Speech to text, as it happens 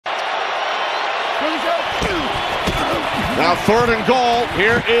Now 3rd and goal.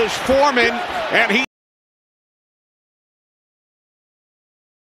 Here is Foreman, and he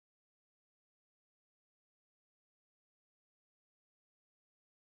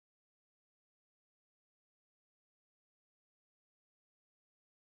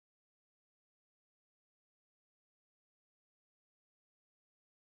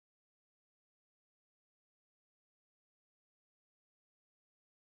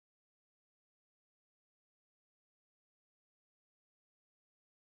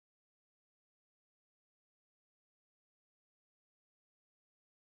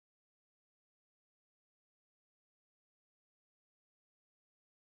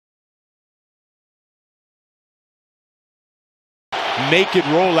naked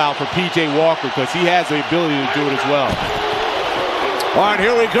rollout for P.J. Walker because he has the ability to do it as well. All right,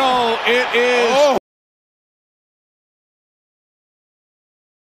 here we go. It is... Oh.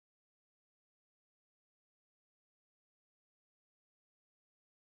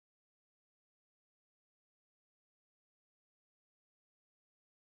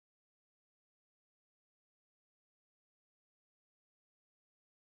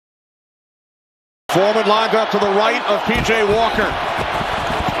 Foreman lined up to the right of P.J. Walker.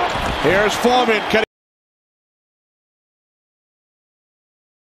 Here's Foreman.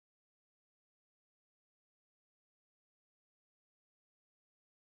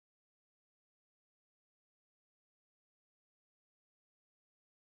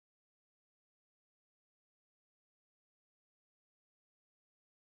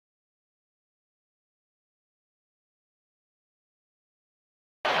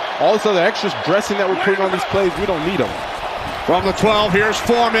 Also, the extra dressing that we're putting on these plays, we don't need them. From the 12, here's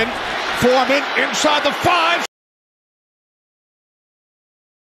Foreman. Foreman inside the 5.